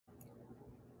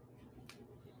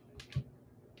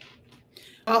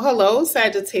Well, hello,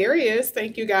 Sagittarius.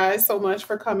 Thank you guys so much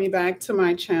for coming back to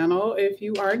my channel. If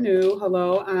you are new,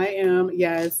 hello, I am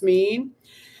Yasmin.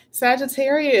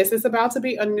 Sagittarius, it's about to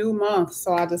be a new month,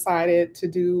 so I decided to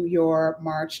do your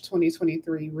March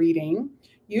 2023 reading.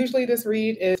 Usually, this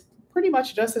read is pretty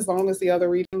much just as long as the other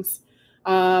readings.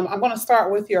 I'm going to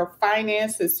start with your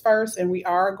finances first, and we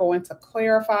are going to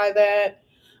clarify that.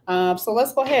 So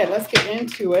let's go ahead, let's get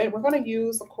into it. We're going to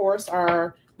use, of course,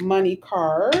 our money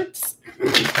cards.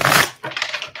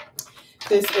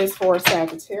 This is for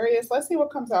Sagittarius. Let's see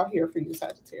what comes out here for you,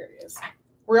 Sagittarius.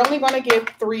 We're only going to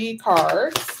get 3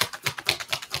 cards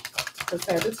for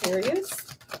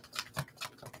Sagittarius.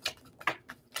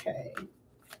 Okay.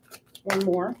 One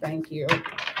more. Thank you.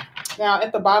 Now,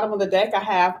 at the bottom of the deck, I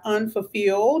have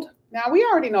unfulfilled. Now, we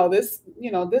already know this,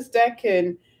 this deck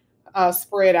can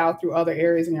spread out through other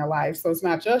areas in your life. So it's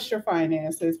not just your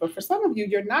finances, but for some of you,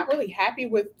 you're not really happy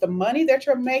with the money that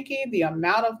you're making, the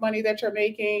amount of money that you're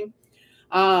making.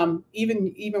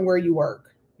 Even where you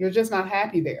work, you're just not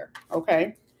happy there.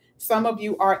 Okay. Some of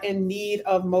you are in need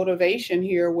of motivation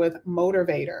here with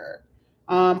motivator.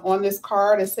 On this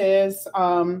card, it says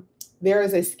there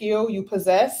is a skill you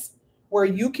possess where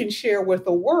you can share with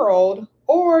the world,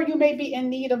 or you may be in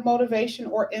need of motivation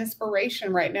or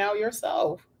inspiration right now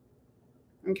yourself.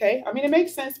 Okay. I mean, it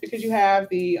makes sense because you have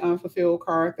the unfulfilled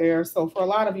card there. So for a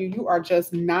lot of you, you are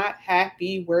just not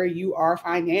happy where you are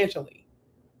financially.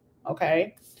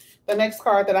 Okay. The next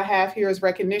card that I have here is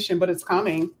recognition, but it's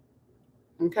coming.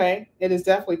 Okay. It is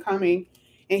definitely coming.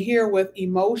 And here with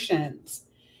emotions,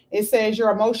 it says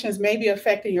your emotions may be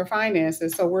affecting your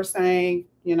finances. So we're saying,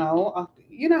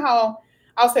 how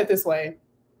I'll say it this way.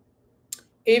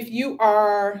 If you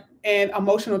are in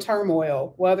emotional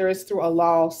turmoil, whether it's through a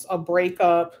loss, a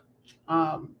breakup,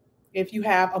 if you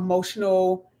have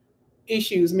emotional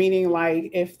issues, meaning like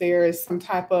if there is some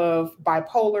type of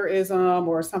bipolarism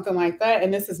or something like that,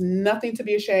 and this is nothing to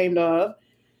be ashamed of,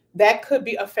 that could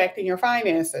be affecting your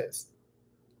finances.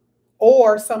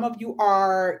 Or some of you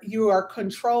are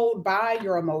controlled by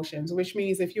your emotions, which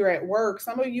means if you're at work,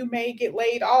 some of you may get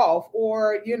laid off,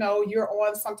 or you're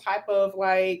on some type of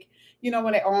when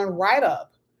they're on write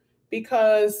up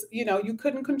because you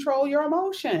couldn't control your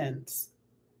emotions.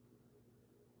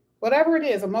 Whatever it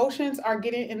is, emotions are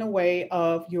getting in the way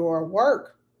of your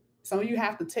work. Some of you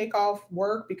have to take off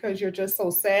work because you're just so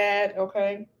sad.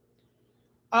 Okay.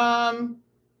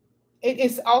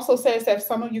 It also says that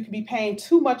some of you can be paying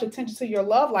too much attention to your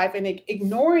love life and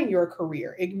ignoring your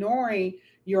career, ignoring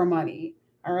your money.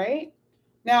 All right.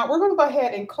 Now we're going to go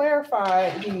ahead and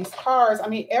clarify these cards. I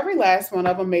mean, every last one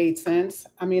of them made sense.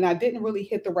 I mean, I didn't really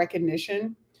hit the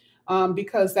recognition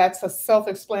because that's a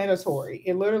self-explanatory.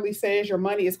 It literally says your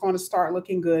money is going to start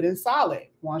looking good and solid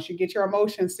once you get your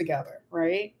emotions together,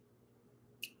 right?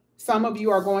 Some of you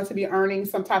are going to be earning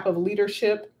some type of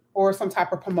leadership or some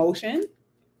type of promotion.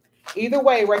 Either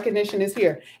way, recognition is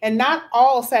here. And not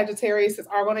all Sagittarius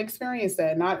are going to experience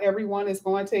that. Not everyone is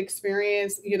going to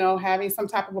experience, having some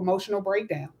type of emotional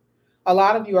breakdown. A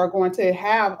lot of you are going to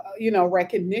have,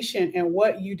 recognition in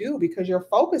what you do because you're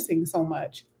focusing so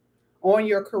much on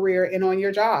your career and on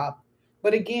your job.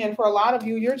 But again, for a lot of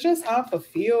you, you're just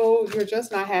unfulfilled. You're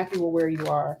just not happy with where you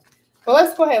are. But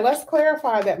let's go ahead. Let's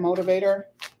clarify that motivator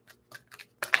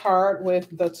card with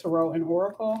the Tarot and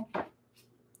Oracle.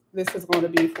 This is going to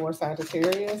be for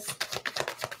Sagittarius.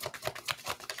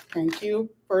 Thank you.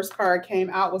 First card came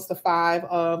out was the 5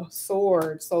 of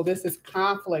Swords. So this is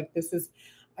conflict. This is,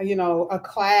 a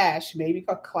clash, maybe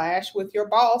a clash with your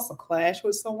boss, a clash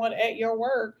with someone at your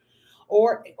work,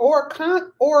 or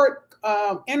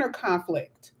inner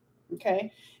conflict.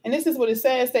 Okay. And this is what it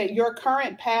says, that your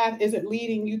current path isn't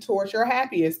leading you towards your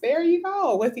happiest. There you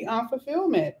go with the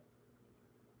unfulfillment.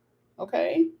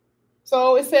 Okay.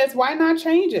 So it says, why not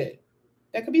change it?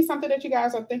 That could be something that you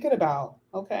guys are thinking about.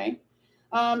 Okay.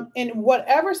 In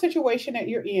whatever situation that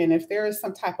you're in, if there is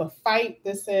some type of fight,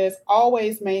 this says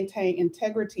always maintain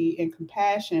integrity and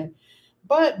compassion,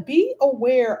 but be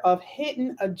aware of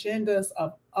hidden agendas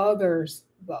of others,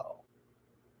 though.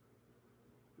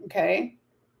 Okay.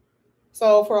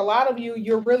 So for a lot of you,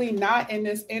 you're really not in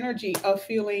this energy of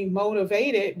feeling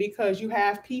motivated because you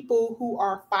have people who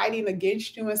are fighting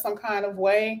against you in some kind of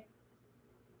way.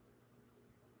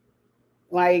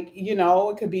 Like,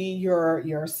 it could be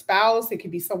your spouse, it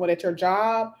could be someone at your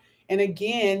job. And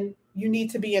again, you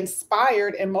need to be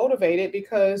inspired and motivated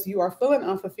because you are feeling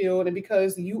unfulfilled and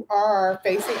because you are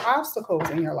facing obstacles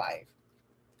in your life.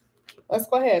 Let's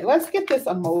go ahead. Let's get this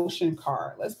emotion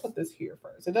card. Let's put this here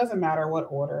first. It doesn't matter what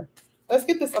order. Let's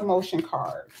get this emotion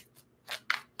card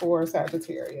for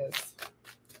Sagittarius.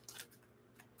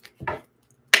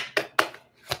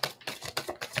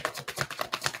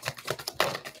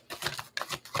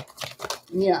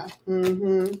 Yeah.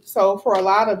 So for a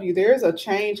lot of you, there's a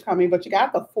change coming, but you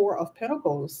got the Four of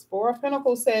Pentacles. Four of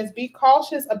Pentacles says, be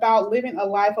cautious about living a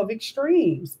life of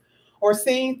extremes or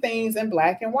seeing things in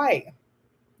black and white.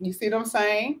 You see what I'm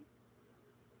saying?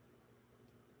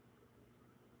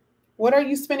 What are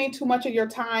you spending too much of your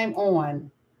time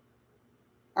on?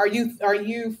 Are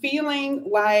you feeling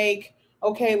like,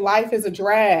 okay, life is a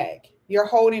drag? You're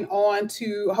holding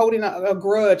a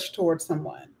grudge towards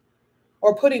someone,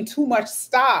 or putting too much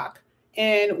stock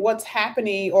in what's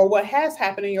happening or what has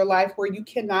happened in your life where you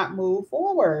cannot move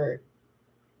forward.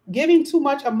 Giving too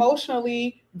much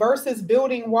emotionally versus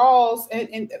building walls. And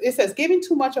it says giving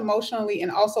too much emotionally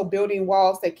and also building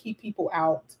walls that keep people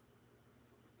out.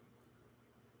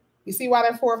 You see why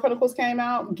that Four of Pentacles came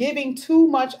out? Giving too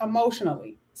much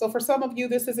emotionally. So for some of you,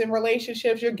 this is in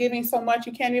relationships. You're giving so much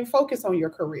you can't even focus on your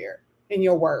career and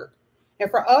your work. And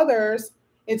for others,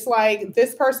 it's like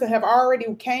this person have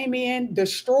already came in,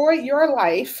 destroyed your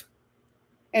life,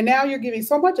 and now you're giving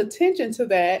so much attention to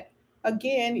that.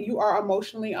 Again, you are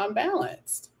emotionally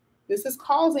unbalanced. This is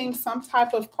causing some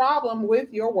type of problem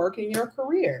with your work and your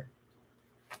career.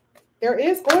 There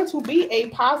is going to be a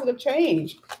positive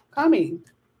change coming.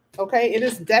 Okay, it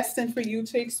is destined for you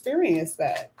to experience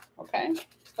that. Okay,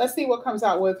 let's see what comes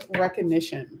out with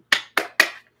recognition.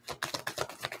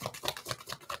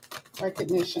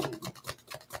 Recognition.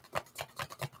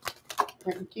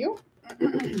 Thank you.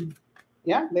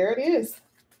 Yeah, there it is.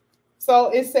 So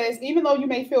it says, even though you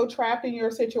may feel trapped in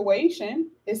your situation,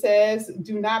 it says,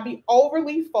 do not be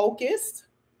overly focused.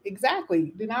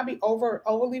 Exactly. Do not be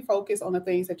overly focused on the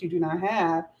things that you do not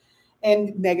have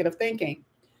and negative thinking.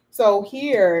 So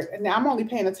here, now I'm only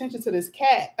paying attention to this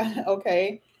cat.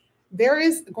 Okay. There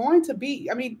is going to be,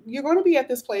 I mean, you're going to be at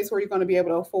this place where you're going to be able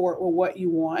to afford what you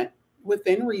want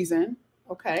within reason.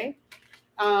 Okay.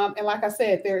 And like I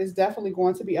said, there is definitely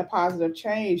going to be a positive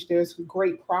change. There's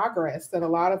great progress that a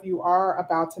lot of you are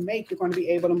about to make. You're going to be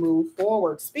able to move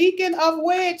forward. Speaking of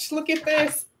which, look at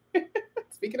this.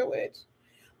 Speaking of which,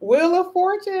 Wheel of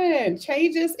Fortune,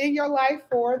 changes in your life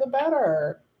for the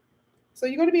better. So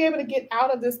you're going to be able to get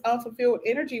out of this unfulfilled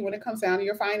energy when it comes down to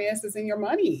your finances and your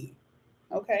money.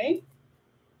 Okay.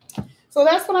 So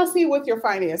that's what I see with your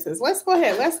finances. Let's go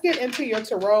ahead. Let's get into your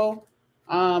tarot.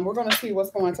 We're going to see what's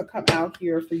going to come out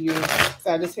here for you,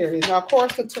 Sagittarius. Now, of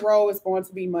course, the tarot is going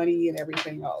to be money and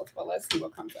everything else, but let's see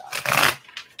what comes out.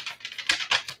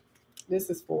 This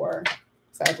is for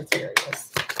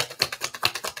Sagittarius.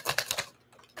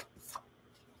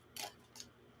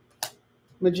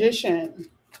 Magician.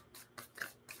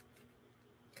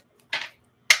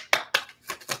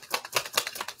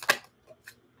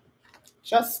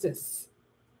 Justice.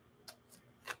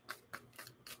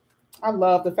 I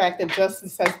love the fact that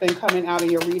justice has been coming out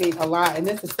of your reading a lot, and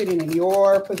this is sitting in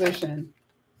your position.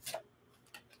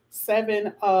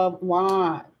 Seven of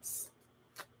Wands.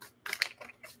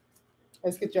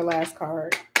 Let's get your last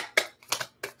card.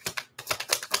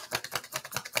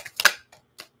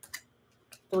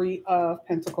 Three of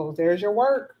Pentacles. There's your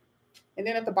work. And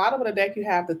then at the bottom of the deck, you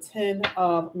have the 10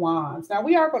 of Wands. Now,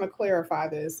 we are going to clarify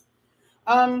this.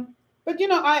 But, you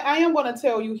know, I am going to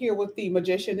tell you here with the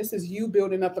Magician, this is you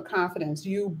building up the confidence,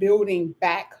 you building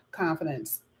back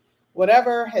confidence.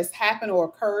 Whatever has happened or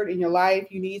occurred in your life,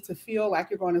 you need to feel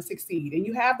like you're going to succeed. And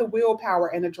you have the willpower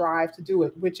and the drive to do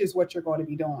it, which is what you're going to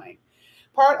be doing.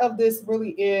 Part of this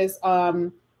really is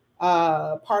part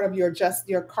of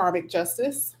your karmic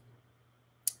justice.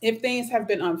 If things have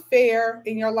been unfair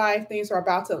in your life, things are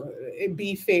about to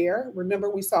be fair.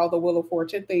 Remember, we saw the Wheel of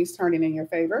Fortune, things turning in your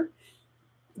favor.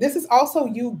 This is also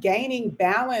you gaining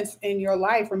balance in your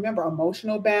life. Remember,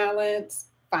 emotional balance,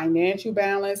 financial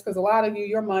balance, because a lot of you,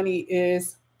 your money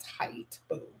is tight,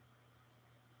 boo.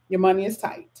 Your money is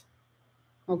tight.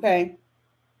 Okay.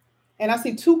 And I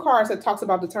see two cards that talks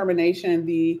about determination,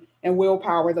 and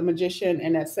willpower, the Magician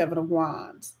and that Seven of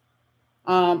Wands.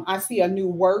 I see a new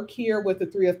work here with the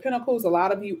Three of Pentacles. A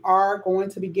lot of you are going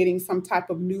to be getting some type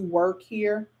of new work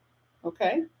here.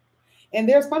 Okay. And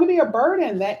there's going to be a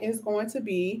burden that is going to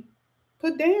be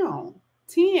put down.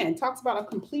 10 talks about a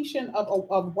completion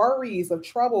of worries, of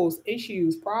troubles,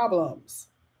 issues, problems.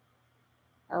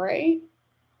 All right.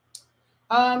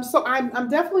 So I'm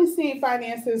definitely seeing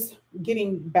finances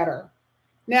getting better.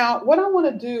 Now, what I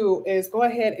want to do is go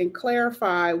ahead and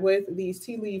clarify with these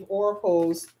tea leaf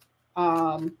oracles,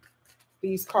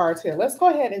 these cards here. Let's go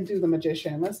ahead and do the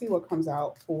Magician. Let's see what comes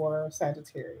out for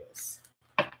Sagittarius.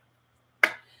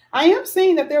 I am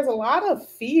seeing that there's a lot of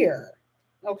fear,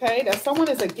 okay, that someone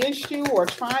is against you or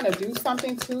trying to do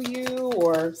something to you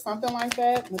or something like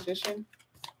that, Magician.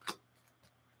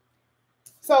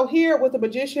 So here with the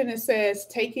Magician, it says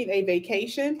taking a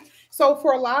vacation. So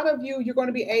for a lot of you, you're going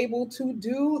to be able to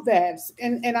do that.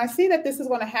 And I see that this is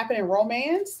going to happen in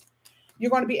romance. You're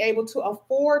going to be able to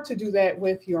afford to do that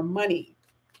with your money.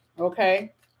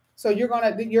 Okay. So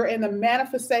you're in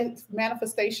the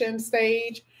manifestation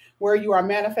stage where you are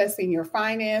manifesting your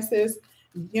finances,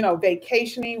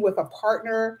 vacationing with a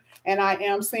partner. And I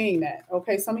am seeing that.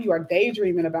 Okay. Some of you are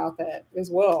daydreaming about that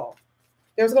as well.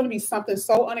 There's going to be something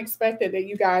so unexpected that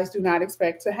you guys do not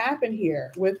expect to happen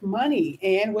here with money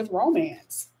and with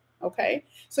romance. Okay.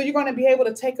 So you're going to be able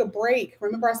to take a break.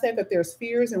 Remember, I said that there's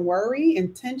fears and worry,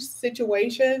 intense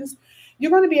situations. You're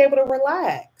going to be able to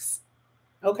relax.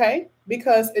 Okay.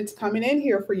 Because it's coming in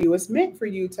here for you. It's meant for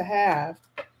you to have.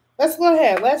 Let's go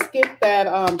ahead. Let's get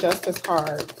that justice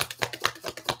card.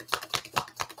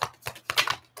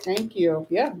 Thank you.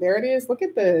 Yeah, there it is. Look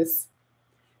at this.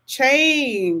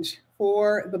 Change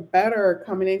for the better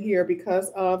coming in here because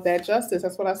of that justice.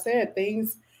 That's what I said.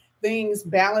 Things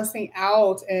balancing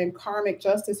out and karmic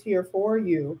justice here for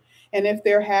you. And if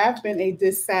there has been a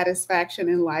dissatisfaction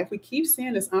in life, we keep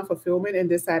seeing this unfulfillment and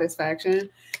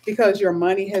dissatisfaction because your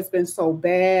money has been so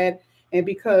bad and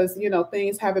because,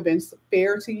 things haven't been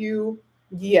fair to you.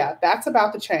 Yeah, that's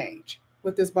about to change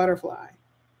with this butterfly.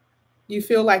 You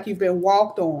feel like you've been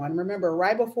walked on. Remember,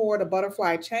 right before the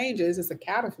butterfly changes, it's a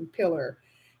caterpillar.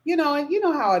 And you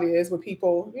know how it is with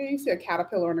people. You see a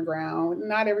caterpillar on the ground.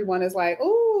 Not everyone is like,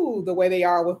 ooh, the way they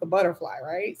are with the butterfly,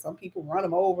 right? Some people run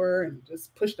them over and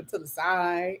just push them to the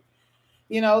side.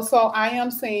 So I am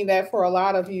saying that for a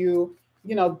lot of you,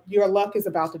 your luck is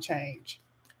about to change.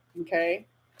 Okay.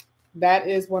 That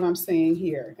is what I'm seeing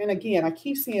here. And again, I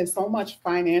keep seeing so much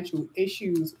financial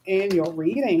issues in your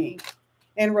reading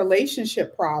and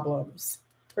relationship problems.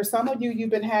 For some of you,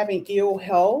 you've been having ill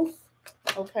health.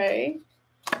 Okay.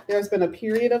 There's been a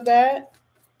period of that,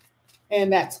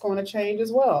 and that's going to change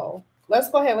as well. Let's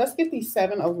go ahead. Let's get the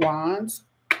 7 of Wands.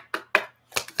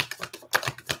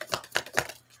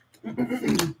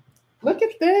 Look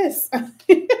at this.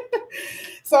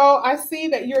 So I see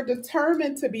that you're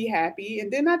determined to be happy.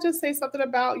 And didn't I just say something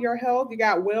about your health? You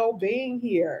got well-being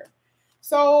here.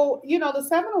 So, the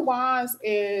 7 of Wands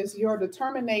is your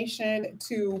determination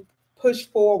to push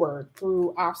forward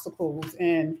through obstacles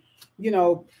and,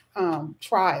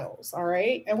 trials. All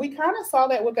right. And we kind of saw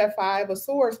that with that 5 of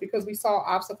Swords because we saw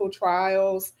obstacle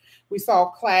trials. We saw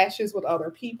clashes with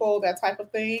other people, that type of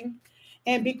thing.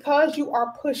 And because you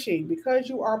are pushing,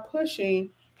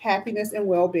 happiness and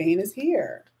well-being is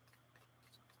here.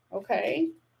 Okay.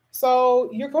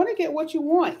 So you're going to get what you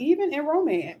want, even in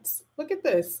romance. Look at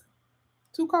this.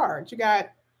 2 cards. You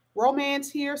got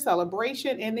romance here,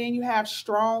 celebration, and then you have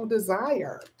strong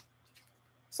desire.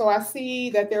 So I see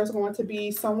that there's going to be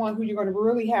someone who you're going to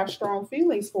really have strong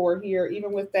feelings for here,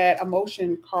 even with that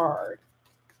emotion card.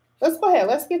 Let's go ahead.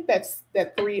 Let's get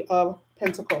that 3 of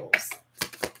Pentacles.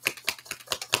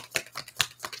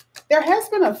 There has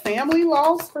been a family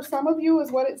loss for some of you,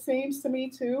 is what it seems to me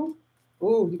too.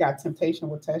 Ooh, you got temptation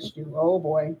will test you. Oh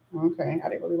boy. Okay. I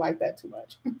didn't really like that too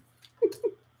much.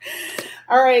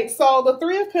 All right. So the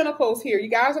 3 of Pentacles here, you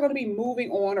guys are going to be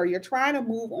moving on, or you're trying to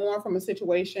move on from a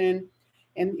situation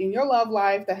in your love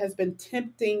life that has been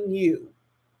tempting you.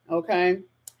 Okay.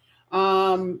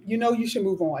 You should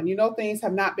move on. Things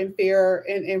have not been fair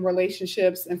in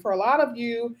relationships. And for a lot of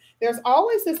you, there's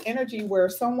always this energy where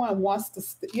someone wants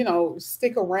to,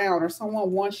 stick around, or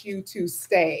someone wants you to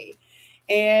stay.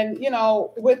 And,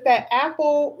 with that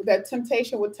apple, that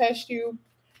temptation would test you.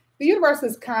 The universe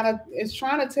is trying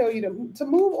to tell you to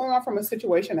move on from a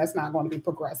situation that's not going to be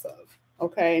progressive.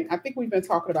 Okay. I think we've been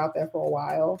talking about that for a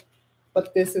while,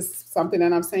 but this is something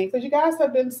that I'm saying because you guys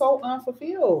have been so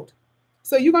unfulfilled.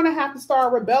 So you're going to have to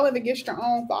start rebelling against your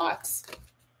own thoughts.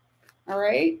 All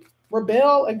right.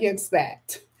 Rebel against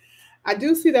that. I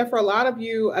do see that for a lot of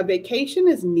you, a vacation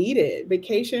is needed.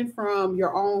 Vacation from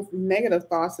your own negative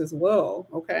thoughts as well.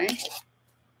 Okay.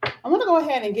 I'm going to go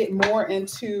ahead and get more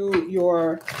into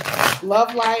your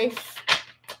love life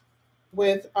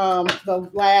with the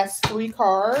last 3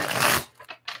 cards.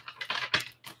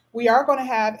 We are going to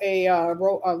have a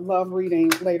love reading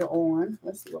later on.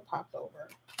 Let's see what popped over.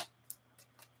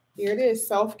 Here it is,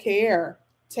 self-care,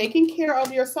 taking care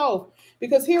of yourself.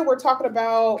 Because here we're talking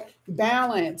about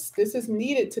balance. This is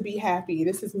needed to be happy.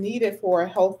 This is needed for a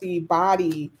healthy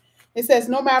body. It says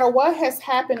no matter what has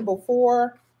happened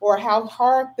before or how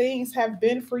hard things have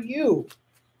been for you,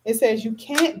 it says you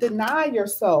can't deny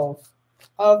yourself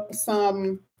of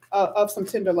some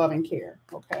tender loving care.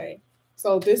 Okay.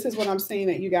 So this is what I'm seeing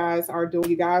that you guys are doing.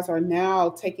 You guys are now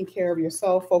taking care of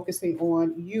yourself, focusing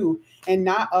on you and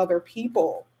not other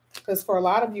people. Because for a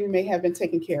lot of you, you may have been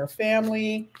taking care of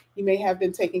family. You may have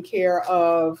been taking care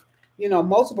of,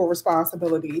 multiple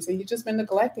responsibilities, and you've just been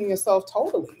neglecting yourself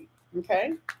totally.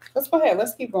 Okay, let's go ahead.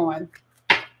 Let's keep going.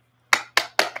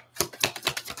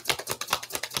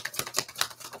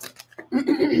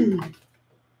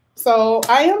 So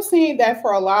I am seeing that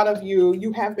for a lot of you,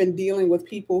 you have been dealing with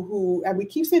people who, and we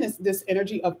keep seeing this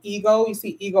energy of ego. You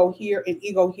see ego here and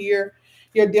ego here.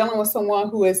 You're dealing with someone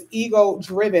who is ego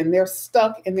driven. They're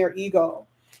stuck in their ego,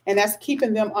 and that's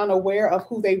keeping them unaware of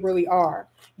who they really are.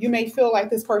 You may feel like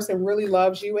this person really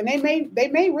loves you, and they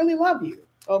may really love you.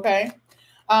 Okay.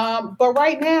 But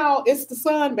right now it's the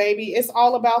sun, baby. It's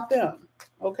all about them.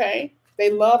 Okay.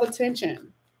 They love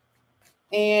attention.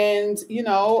 And,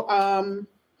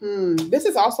 this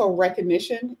is also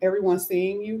recognition. Everyone's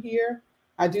seeing you here.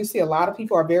 I do see a lot of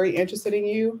people are very interested in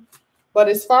you. But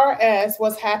as far as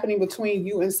what's happening between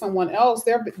you and someone else,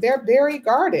 they're very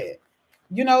guarded.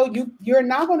 You're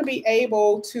not going to be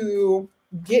able to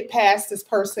get past this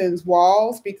person's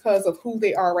walls because of who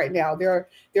they are right now.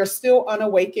 They're still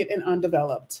unawakened and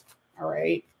undeveloped. All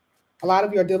right. A lot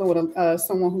of you are dealing with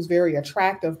someone who's very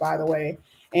attractive, by the way,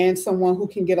 and someone who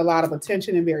can get a lot of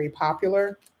attention and very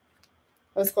popular.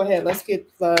 Let's go ahead. Let's get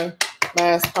the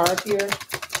last card here.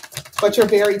 But you're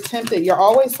very tempted. You're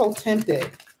always so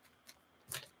tempted.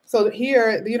 So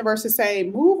here, the universe is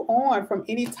saying, move on from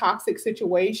any toxic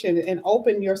situation and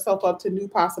open yourself up to new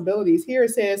possibilities. Here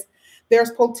it says,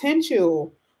 there's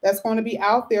potential that's going to be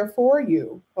out there for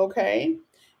you, okay?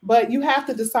 But you have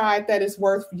to decide that it's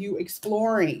worth you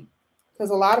exploring,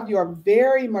 because a lot of you are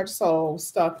very much so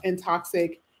stuck in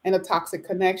a toxic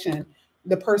connection.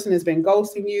 The person has been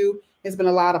ghosting you. It's been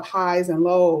a lot of highs and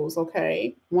lows,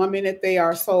 okay? One minute they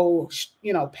are so,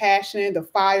 passionate, the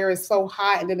fire is so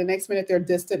hot, and then the next minute they're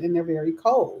distant and they're very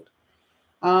cold.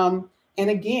 And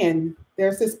again,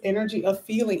 there's this energy of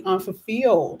feeling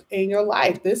unfulfilled in your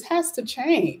life. This has to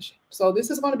change. So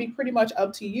this is going to be pretty much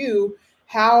up to you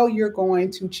how you're going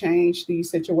to change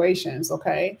these situations,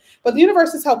 okay? But the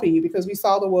universe is helping you because we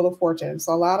saw the Wheel of Fortune.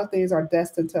 So a lot of things are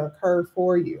destined to occur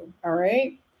for you, all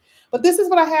right? But this is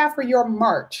what I have for your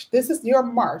March. This is your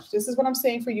March. This is what I'm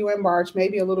saying for you in March,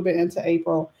 maybe a little bit into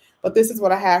April. But this is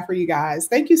what I have for you guys.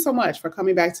 Thank you so much for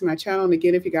coming back to my channel. And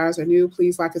again, if you guys are new,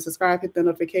 please like and subscribe, hit the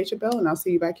notification bell, and I'll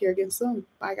see you back here again soon.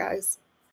 Bye, guys.